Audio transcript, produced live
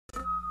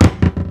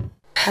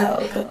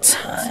Pelpa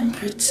time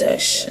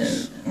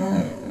protection.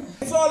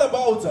 It's all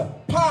about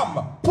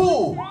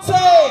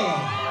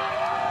PAMPUTTAE.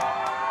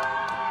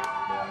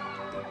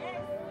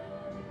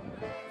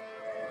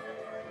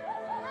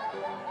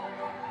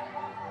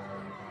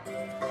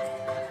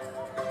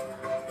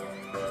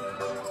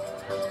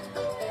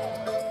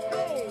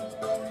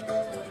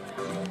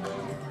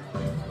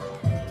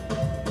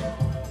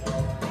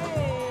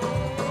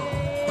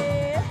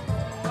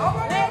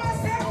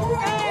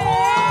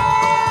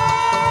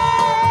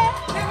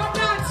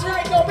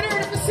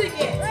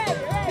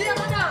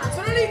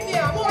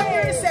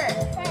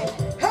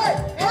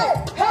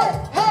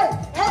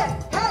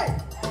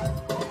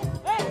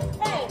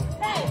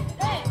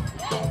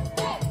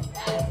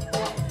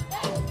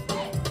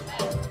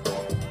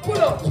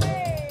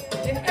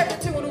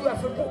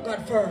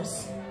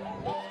 First.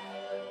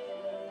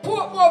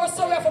 Put more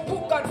so we have to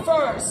put God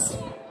first.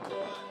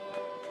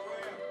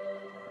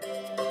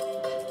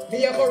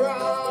 Me a go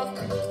rock.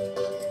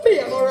 Me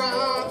a go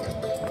rock.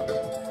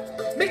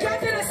 Me can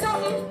tell you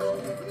something.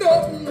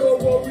 No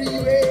worry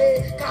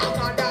way.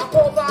 Kagada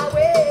cover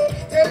way.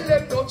 Tell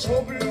them no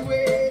trouble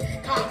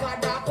way.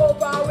 Kagada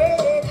cover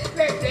way.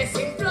 Let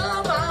blessing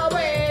flow my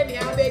way. Me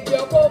a beg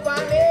you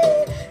cover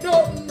way. No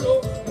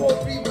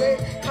worry way.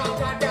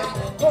 Kagada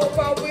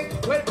cover way.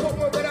 Well,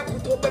 come on, them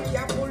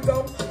can't pull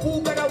down. Who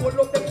got a hold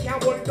up, them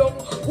can't hold down.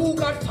 Who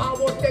got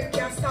forward, them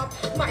can't stop.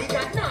 My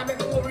God, nah, make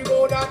me worry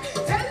about that.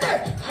 Tell them,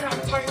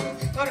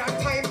 God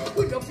on time.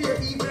 We don't fear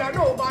evil and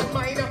no bad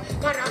mind.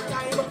 God on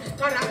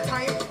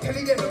time.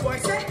 Telling them the boy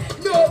say,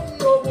 no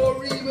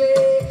worry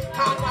way.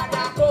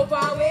 Kagada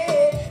cover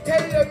way.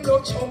 Tell them no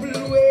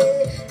trouble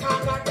way.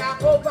 Kagada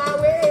cover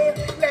way.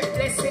 Let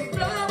blessing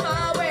flow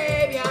my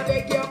way. Me I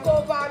beg you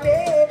cover me.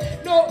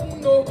 No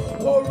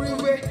worry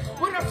way.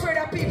 We're not afraid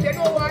of people, you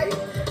know why?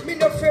 Me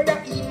no afraid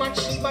of E-man,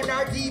 she-man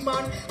or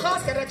D-man.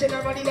 Cause get a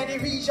general in the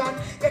region.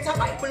 Get a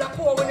Bible a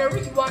pour when you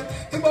read one.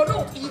 Think about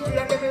no evil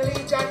and devil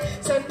legion.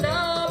 So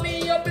now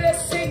me a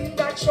blessing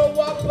that show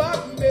up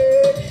on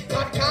me.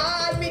 God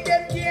call me,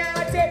 them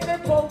can't take me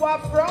power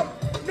from.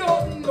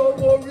 No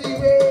worry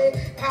way.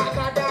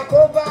 Kagada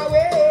cover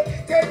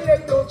way. Tell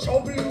them no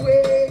trouble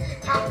way.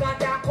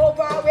 Kagada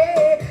cover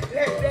way.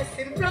 Let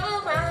blessing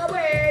flow my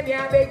way. Me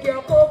a beg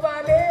you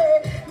cover me.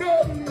 No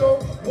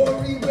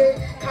worry way.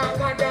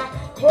 Kagada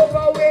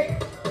cover way.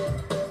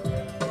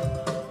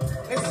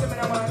 Listen me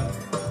now, man.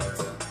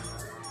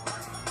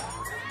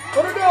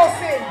 What do you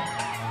sing?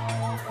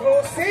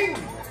 Don't sing.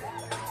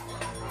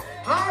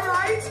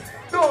 Alright?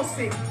 Don't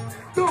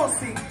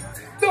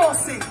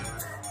sing.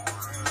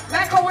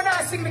 Like how when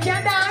I sing, me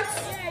can dance.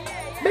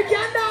 Me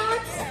can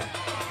dance.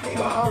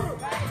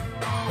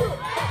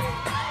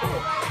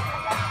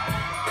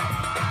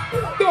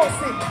 Don't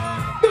sing.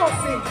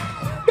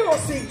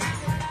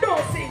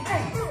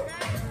 Hey.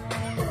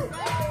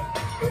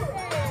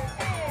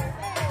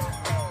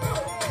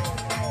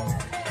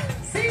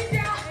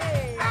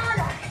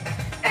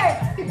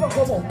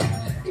 Come on.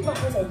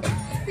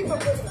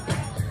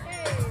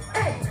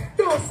 Hey,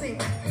 don't sing.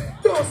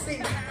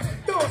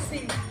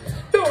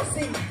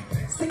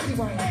 Sticky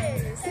wine.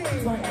 Sticky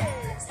wine.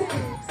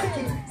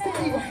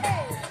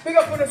 Big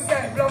up on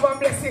yourself, love and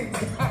blessings.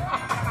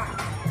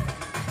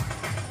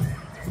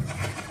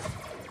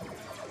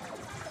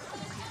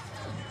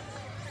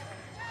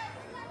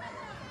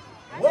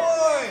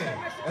 Boy!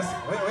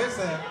 Wait a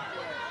second.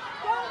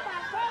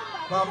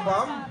 Bam.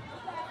 Pam.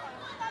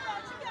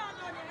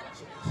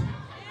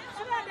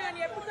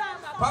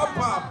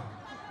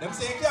 Them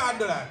say you can't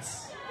do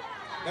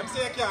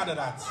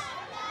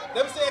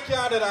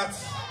that.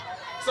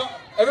 So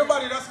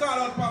everybody just call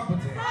out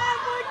PAMPUTTAE.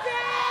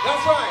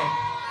 That's right.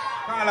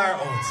 Call her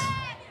out.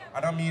 I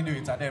don't mean do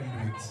it, I them do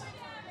it.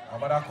 I'm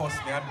gonna cost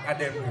me, I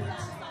them do it.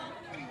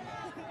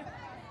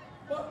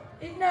 But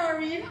it not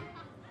real.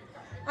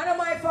 I know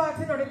my fault,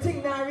 you know, the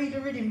thing not read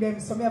the rhythm them,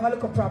 so me have a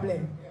little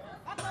problem.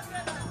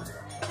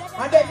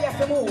 And then we have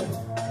to move.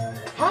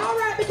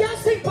 Alright, we can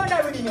sing for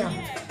that rhythm here.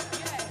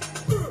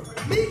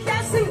 Me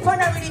can sing for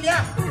that rhythm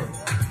here.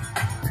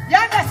 You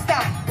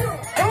understand?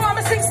 You want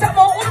me to sing something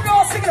more? Who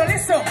don't sing it?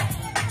 Listen.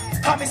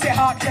 Come me say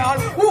hard girl,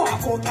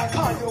 walk out and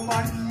call your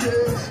man,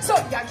 yeah. So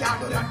you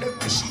can't do that, them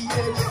fishy,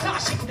 yeah. Now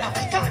she could have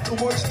can't too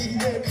much,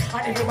 yeah.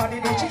 And everybody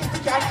know she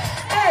can.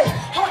 Hey,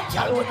 hot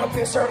girl, when you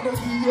play certain,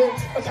 yeah.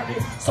 Look at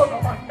me, so no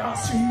man not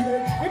see,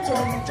 yeah. It's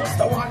only just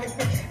the one, if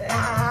me,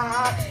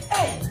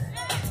 hey.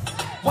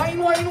 Wine,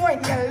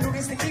 girl, do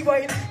the sticky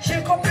wine.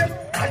 Shake up them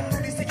and do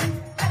the sticky.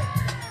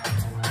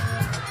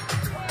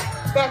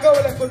 Back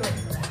over left foot.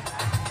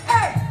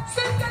 Hey,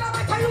 sing girl, I'm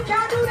like, you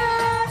can't do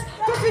this.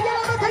 Pussy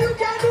girl, I'm like, you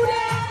can't do this.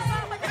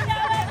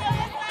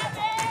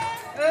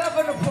 I love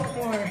the pop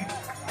more. I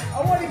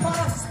want the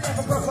pass like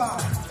a proper.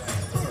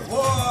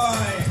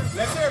 Boy,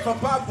 let's hear it from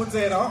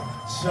PAMPUTTAE, no?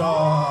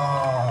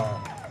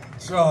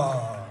 Sure.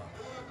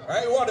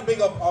 Alright, we want to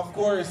big up, of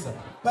course,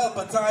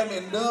 Pelpa time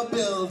in the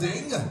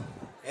building.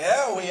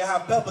 Yeah, we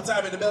have Pelpa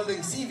time in the building,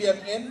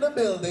 CVM in the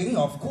building,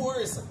 of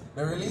course.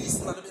 The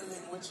release in the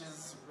building, which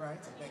is right,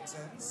 it makes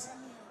sense.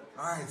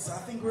 Alright, so I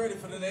think we're ready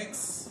for the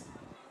next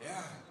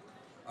Yeah.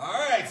 All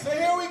right, so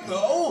here we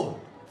go.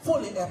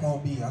 Fully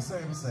MOB, I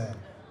say what I said.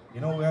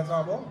 You know what we're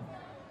talking about?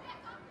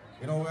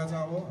 You know what we're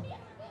talking about?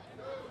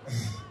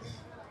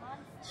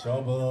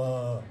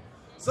 Trouble.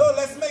 So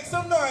let's make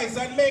some noise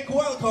and make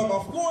welcome,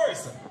 of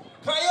course,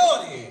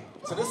 KYODI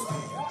to the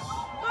stage.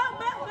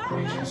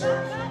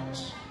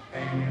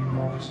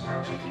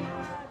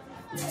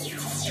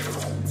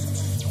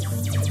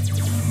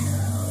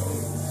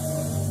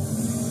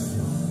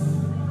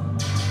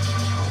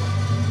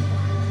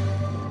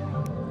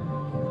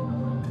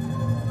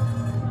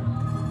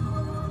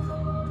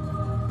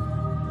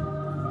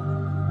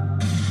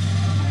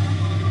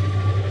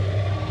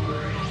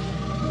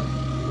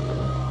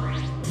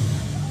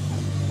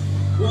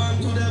 One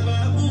to the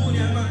baboon,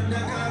 yeah man, the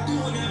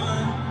cartoon, yeah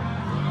man.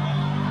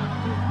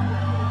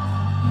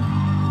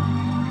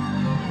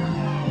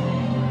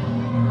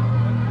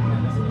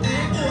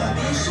 Hey boy,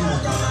 be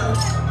shooter man.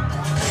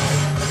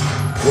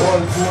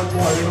 One,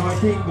 you know I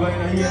think going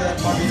to hear that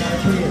popping on the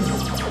place.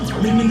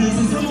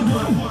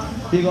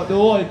 They got the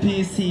whole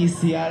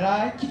PCC,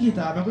 alright? Kick it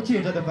up, I'm going to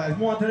change the vibes.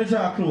 More to the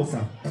draw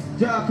closer.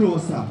 Draw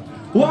closer.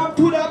 One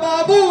to the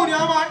baboon,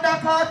 yeah man, the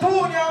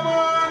cartoon, yeah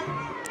man.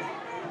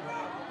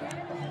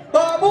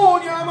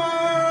 Baboon, yeah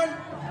man!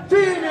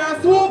 Feel me a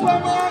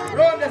Superman!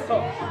 Run this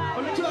up!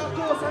 On the draw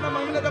close and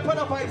man, you let the pan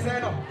of vibes there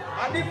now.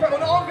 And different, on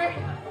the hungry?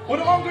 On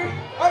the hungry?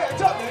 Alright,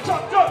 jump! 10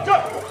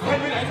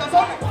 minutes or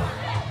something!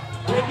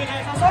 10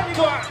 minutes or something,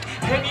 go on!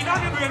 10 minutes on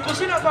the brain,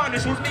 pushing up on the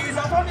shoes, knees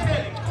up on the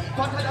belly.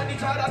 Fatter than the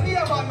child of me,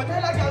 a man, but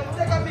tell a girl,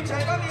 take a picture,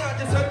 and me on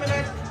just 10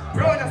 minutes.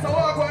 Run us up,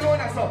 walk on,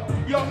 run us up.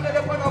 Young let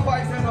the pan of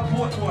vibes in the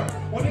fourth one.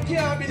 When you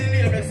can't be the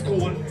label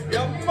school,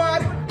 you're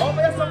mad. How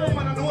many some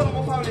woman and the whole of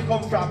my family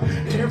come from?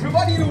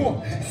 Everybody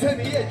know. Send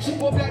me here, chip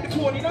up like the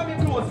phone, you know me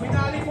close. Me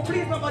nah live for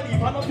please nobody,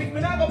 if I don't pick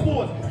me, nah go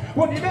pose.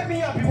 When you make me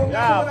happy, when me phone,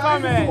 I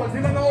live for pose.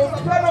 You know house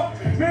of plan up.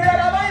 Me hear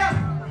the buyer.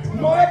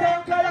 More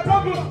than call a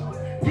couple.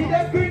 Give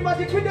them green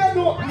magic with them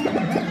no.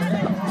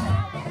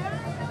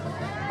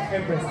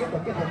 Empress, get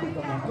up,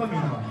 man. Come in,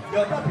 man. Yo,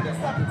 stop it.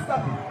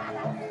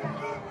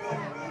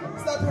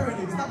 Stop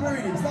hurrying.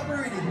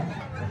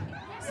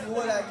 See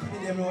what I keep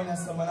them on as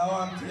someone. I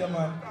want to hear,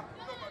 man.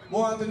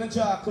 Want to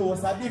draw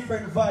close, a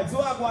different vibes.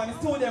 What I want is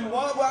to them,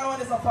 what I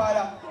want is a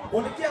father.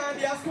 When you can't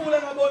be a school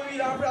and about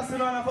read and press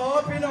it on for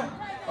up, you know.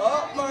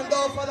 Up, man,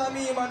 don't follow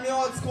me, man. Me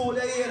old school,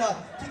 they hear that.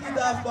 Kick it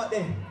off, but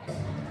then.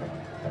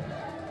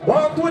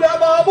 Walk to the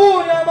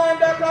baboon, yeah, man.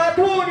 The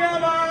cartoon, yeah,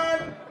 man.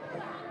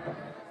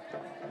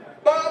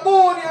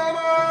 Baboon, yeah,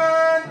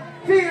 man.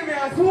 Feel me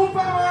a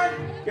Superman.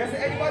 You see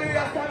anybody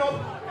will stand up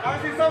and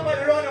see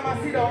somebody run them and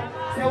sit down.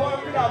 Say one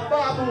to that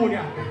baboon,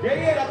 yeah. You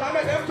hear that? I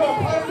make them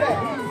jump and say,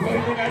 when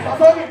me nice a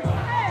something.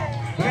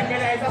 When me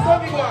nice a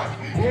something, go on.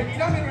 You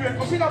need a me brain,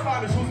 pushing up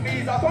on the shoes,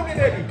 knees are something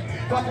ready.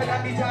 Fatter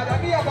than the child of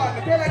me about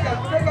me. Tell a girl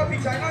to take a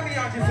picture and me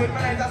and she said, when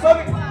me nice a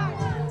something.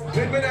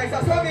 When me nice a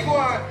something, go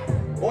on.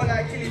 All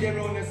I kill them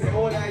round and say,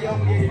 all I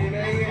young lady, they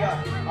may hear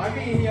that. I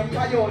mean here,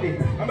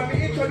 KYODI. And when me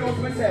introduce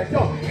myself,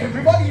 yo,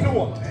 everybody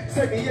know.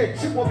 Say me here,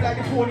 chip up like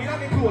the phone in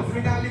my clothes. Me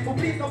not live for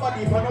please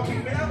nobody, if I don't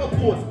pick me, I go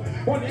pose.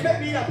 Only make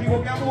me happy,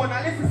 when I'm going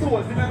and listen to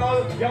us. You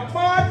know, you're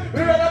mad, we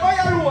rather buy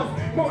a rose.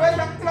 But when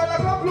I'm flat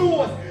like a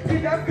clothes,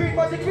 give them green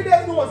magic with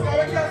them nose. Cause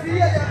when you see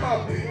here, them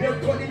up, they'll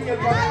cut in your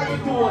car and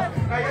with toes.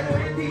 Now you know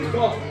the thing,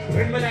 though.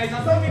 When me nice,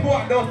 and so me go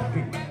on,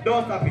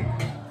 don't stop it.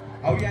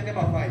 How we are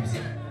never vibes.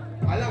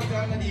 I love to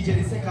have the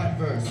DJ the second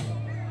verse.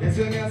 You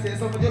see me I say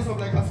something just up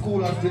like a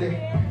school as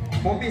today.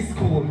 But this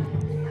school.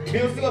 Me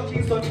used to go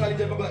Kingston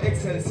College and I go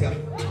Excelsior.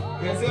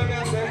 You see me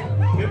I say?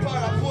 Me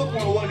para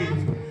Portmore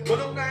wallet. But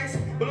look nice.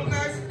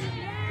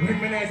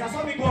 When me nice, that's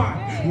how me go on.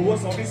 Who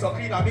was so me so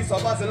clean and me so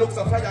bad, the looks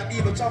so fly and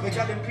even travel,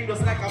 got them clean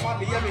just like a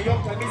man. Yeah, me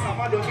young tell me some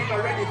man don't be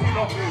not ready, you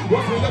know.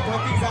 What's me up on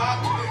things are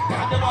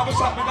got them have a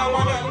shot me now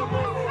one.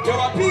 You're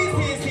a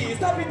PCC,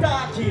 stop it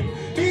talking.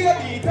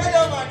 Baby, tell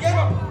your man, you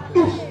know.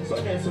 So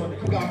then,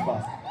 you got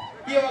fast.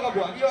 You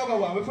go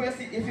one.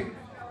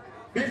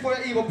 Before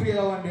you even play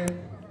that one there.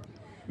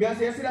 Me I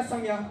say, you see that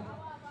song here?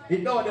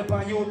 It down there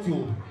on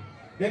YouTube.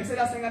 Them say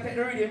that song I take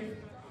the rhythm,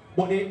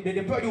 but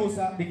the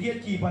producer, the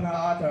gatekeeper, not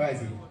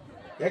authorize it.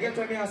 You get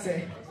what me I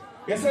say?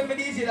 You send me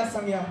DJ that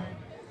song here.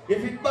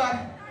 If it's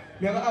bad,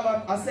 me I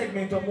have a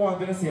segment of one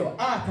gonna say,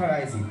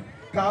 authorize it.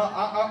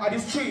 Cause at the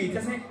street,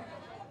 you see,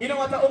 you know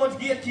what how much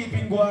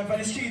gatekeeping go on for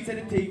the streets and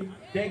the thing.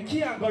 Then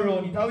can't go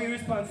around it, how we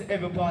respond to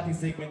every party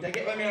segment. You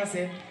get what me I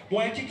say? Go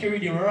and kick your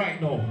rhythm right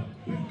now.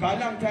 Cause a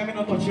long time I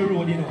don't touch your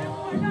road, you know.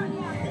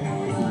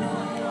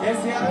 Yes,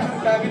 see, a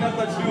long time I don't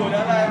touch your road,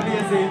 that's why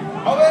I say.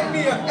 How about me?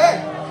 Hey!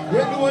 You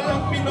don't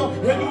lock me now,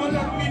 you don't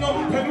lock me now,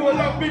 you don't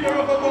lock me now,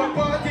 rubber band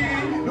party.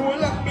 You don't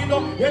lock me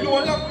now, you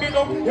don't lock me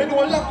now, you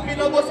don't lock me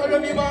now, bust a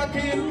rummy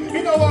Martin.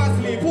 Me no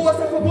want sleep, who was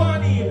for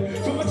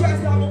morning? So much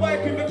chance to have a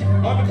bike with me,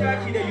 I'm a car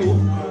kid you.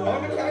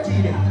 I'm a car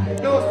kid.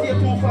 Don't stay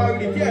too far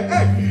with it,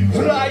 yeah. Hey,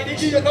 fly the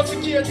gear, not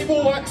security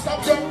boy.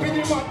 Stop jumping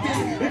the Martin.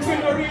 If you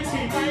don't reach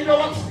it, I know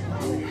what.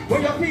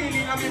 When you're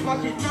feeling, I'm in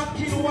pocket, not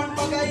kill one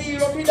bag of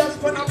hero, if you dash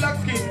for a black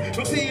skin.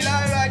 You feel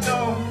alright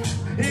now.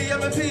 Here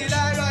me feel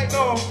like right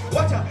now.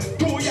 Watch out,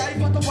 2 years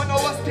put up on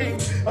our sting.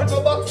 And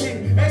no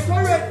boxing, it's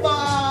correct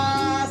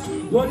boss.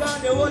 Hold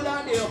on there,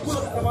 pull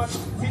up the man.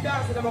 See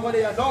dancing them over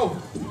there now.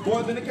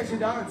 Want to catch you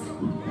dance.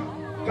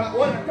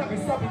 Hold on,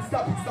 stop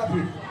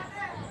it.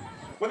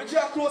 When the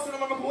chair close to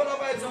them, I'm going to hold on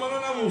vibes, I'm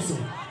going to move.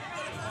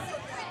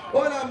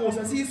 Hold on, Moose,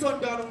 I see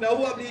sun down there,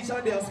 who have bleach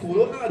on their school,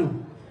 what do I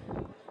do?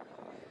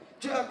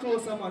 Chair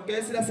close, man, can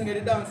you see that singing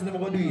the dance, and I'm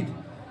going to do it.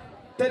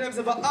 Tell them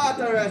if I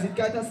authorize it,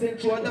 can't send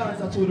through a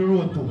dancer through the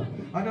road too.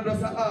 And not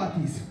just an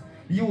artist.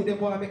 You, them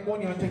want to make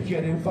money and take care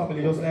of their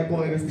family, just like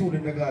how every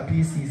student that got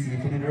PCC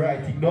if you do the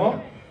right thing,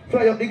 no?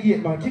 Fly up the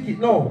gate, man, kick it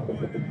now.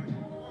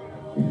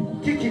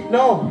 Kick it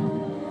now.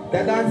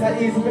 That dancer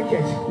easy to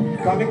catch.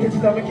 Because I catch it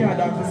and I can't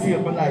dance to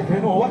save my life. You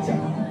know, watch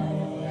out.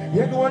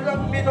 You don't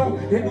lock me now,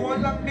 you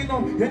don't lock me now,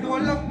 you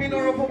don't lock me now,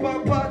 rough up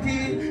and party.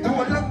 You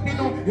don't lock me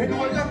now, you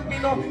don't lock me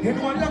now, you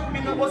don't lock me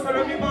now, bust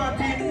around me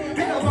Martin.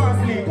 Me no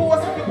want sleep,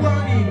 post up the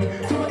warning.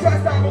 So I try to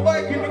start my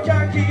bike in the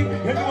car key.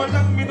 You don't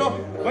lock me now.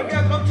 When me a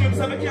come to him,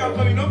 so I can't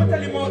come in. No, I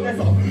tell him out there,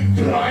 so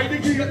try the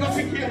key,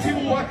 nothing can't see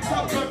what.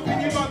 Stop jumping in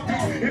your back.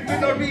 If you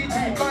don't reach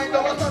it, find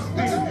out what's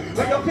happening.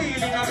 When you're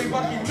feeling, I'll be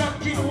fucking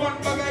knocking one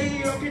bag of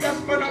heel. If you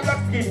just run a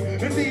black skin,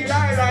 you feel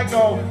like right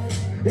now.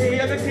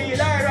 Yeah, you feel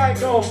like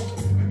right now.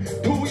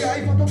 2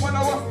 years put up on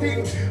our thing,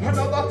 and a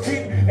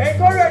boxing, ain't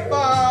correct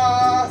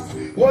boss.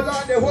 Hold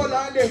on there. What you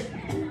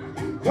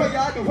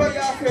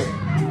say?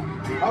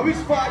 I wish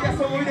for you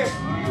so with it.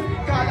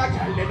 Call a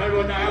child in the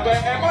run and go a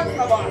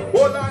monster man.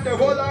 Hold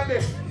on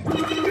there.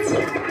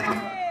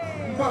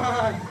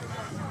 Man.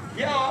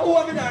 Yeah, who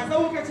have you dance? Who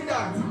catch you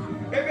dance?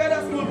 Every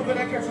other school people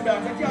that catch you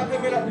dance, I can't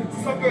tell me that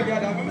some girl you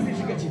dance. Let me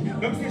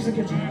see she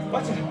catch you.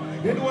 Watch out.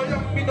 You don't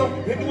lock me now,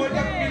 you don't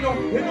lock me now,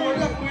 you don't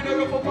lock me now,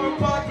 rough up and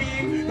party.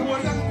 You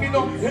don't lock me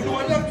now, you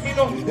don't lock me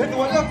now, you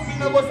don't lock me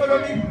now, bust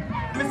around me.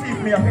 Let me see if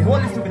me happy.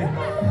 Hold this to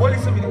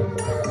me.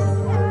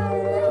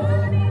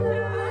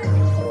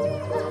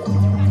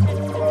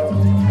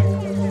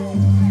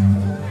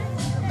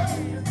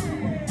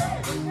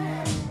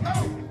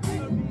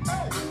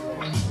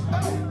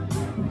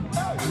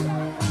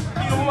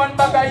 You want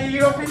back a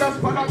hero, fit us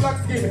for a black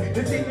skin.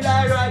 The thing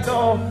like right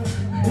now.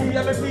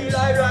 Here me feel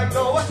like right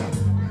now. Watch out.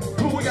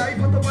 2 years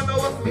put up on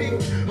our thing,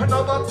 and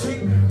our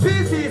boxing,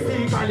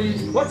 PCC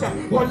college. Watch out,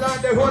 hold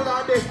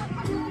on there.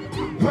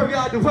 Where we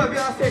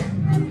are say?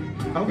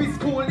 And we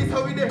school this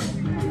how we there.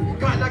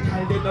 Call a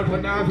call them not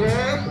run away.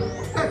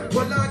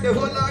 Hold on there.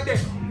 Hold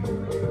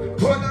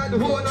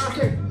on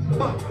say.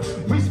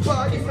 Which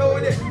part is how we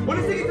there? When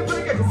you sing it,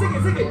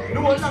 sing it. No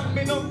one lock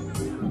me no.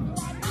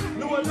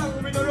 No one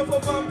lock me no, rough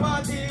up and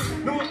party.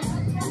 No.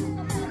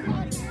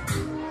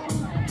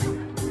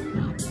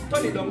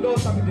 Turn it down, don't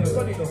stop it there,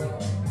 turn it down.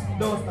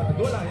 Don't stop it,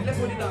 don't lie, let's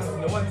hold it down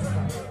in the 1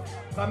 second.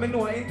 Because I know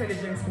what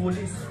intelligence school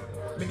is.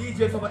 My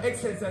DJ for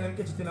excellence and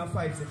catch it in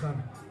 5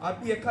 seconds. I'll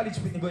be a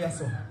college picnic go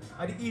so.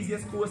 Are the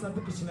easiest course and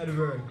pitch in the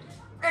world.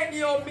 And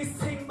you're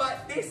missing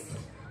but this.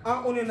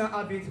 I only not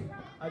have it.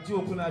 I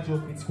joke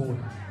in school.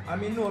 I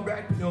mean no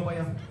bright picnic over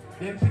here.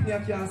 Them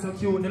picnic can so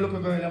cute, they look a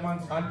girl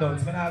and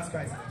dance. When I ask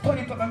Christ, turn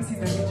it up and see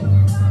them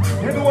kitchen.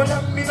 You don't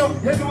lock me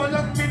up, you don't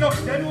lock me up,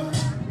 you don't.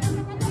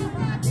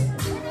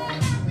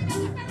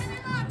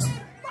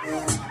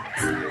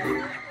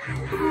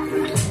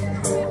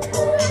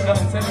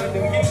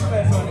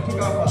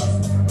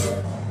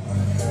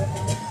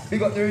 We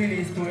got the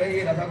release tour,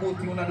 hey, that's a good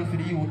thing to do for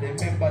the youth,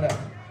 remember that.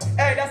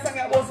 Hey, that song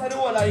about the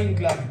whole of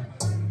England.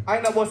 I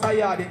know about a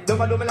yard,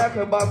 don't do me like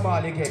a Bob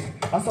Marley get.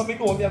 And so me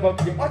know me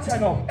about you. Watch her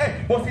now.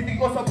 Hey, what's it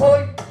goes up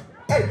boy?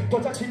 Hey,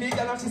 touch a chinny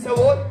girl and she say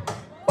what?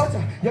 Watch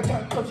her, you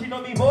can't touch it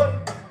on me boy.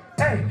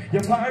 Hey,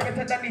 you're far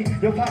better than me,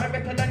 you're far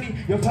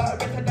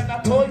better than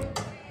a toy.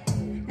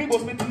 Me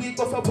boss me think it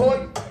goes up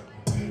boy.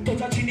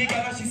 Touch a chinny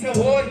girl and she say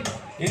what?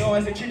 You know,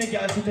 as a chinny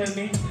girl, she tell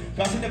me,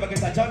 cause she never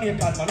get a Jamaican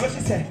man. What she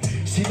say?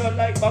 She don't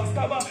like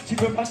backstabber, she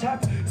prefer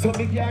shot. So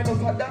me can't no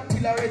cut that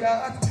till I red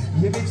hat.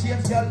 You me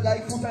change girl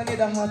like foot and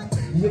leather hat.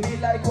 You me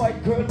like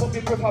white girl, but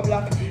me prefer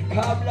black.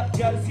 Car black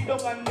girl, sit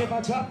down and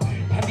never drop.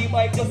 And the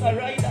bike just a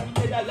ride and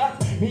pedal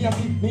lot. Me a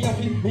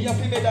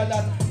fi medal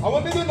lot. I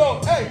want me to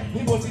know, hey,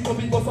 me boss it up,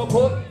 me boss up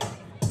hold.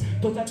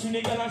 Touch a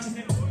chinny girl and she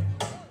say,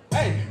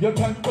 hey, you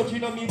can't touch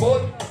it on me boy.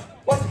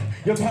 What?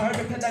 You're far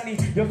better than me,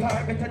 you're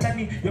far better than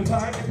me, you're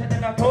far better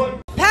than a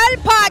toy.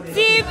 Pelpa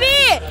TV!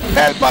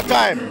 Pelpa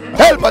time! Room!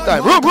 Pelpa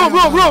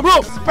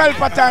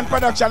time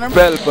production.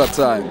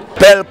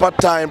 Pelpa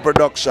time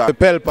production.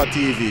 Pelpa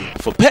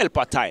TV. For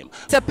Pelpa time.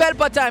 It's a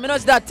Pelpa time, you know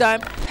it's that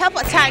time.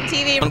 Pelpa time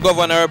TV. I'm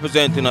governor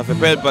representing of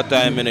Pelpa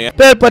time, you know.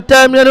 Pelpa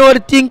time, you know what the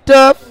thing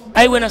tough?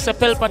 I when I say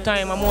Pelpa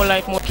time, I'm more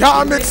like more.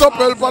 Can't mix up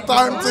Pelpa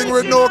time thing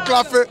with no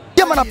coffee.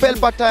 Yeah, man, a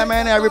Pelpa time,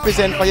 and I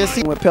represent for you.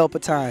 See, with Pelpa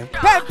time.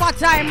 Pelpa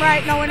time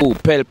right now. Oh,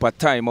 Pelpa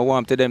time, I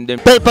want to them.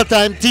 Pelpa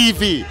time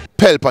TV.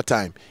 Pelpa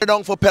time.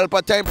 Down for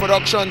Pelpa time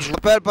productions.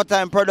 Pelpa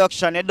time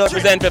production. It does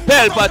represent for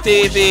Pelpa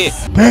TV.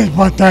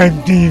 Pelpa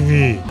time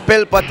TV.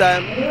 Pelpa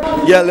time.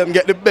 Yeah, let them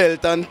get the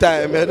belt on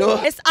time, you know.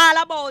 It's all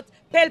about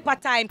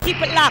Pelpa time,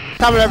 keep it locked.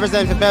 Come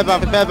represent for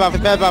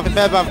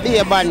Pelpa, be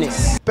a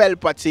badness.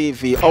 Pelpa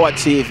TV, our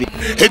TV.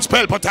 It's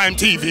Pelpa Time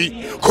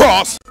TV.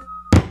 Cross.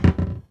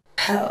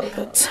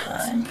 Pelpa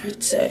time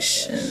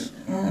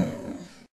protection.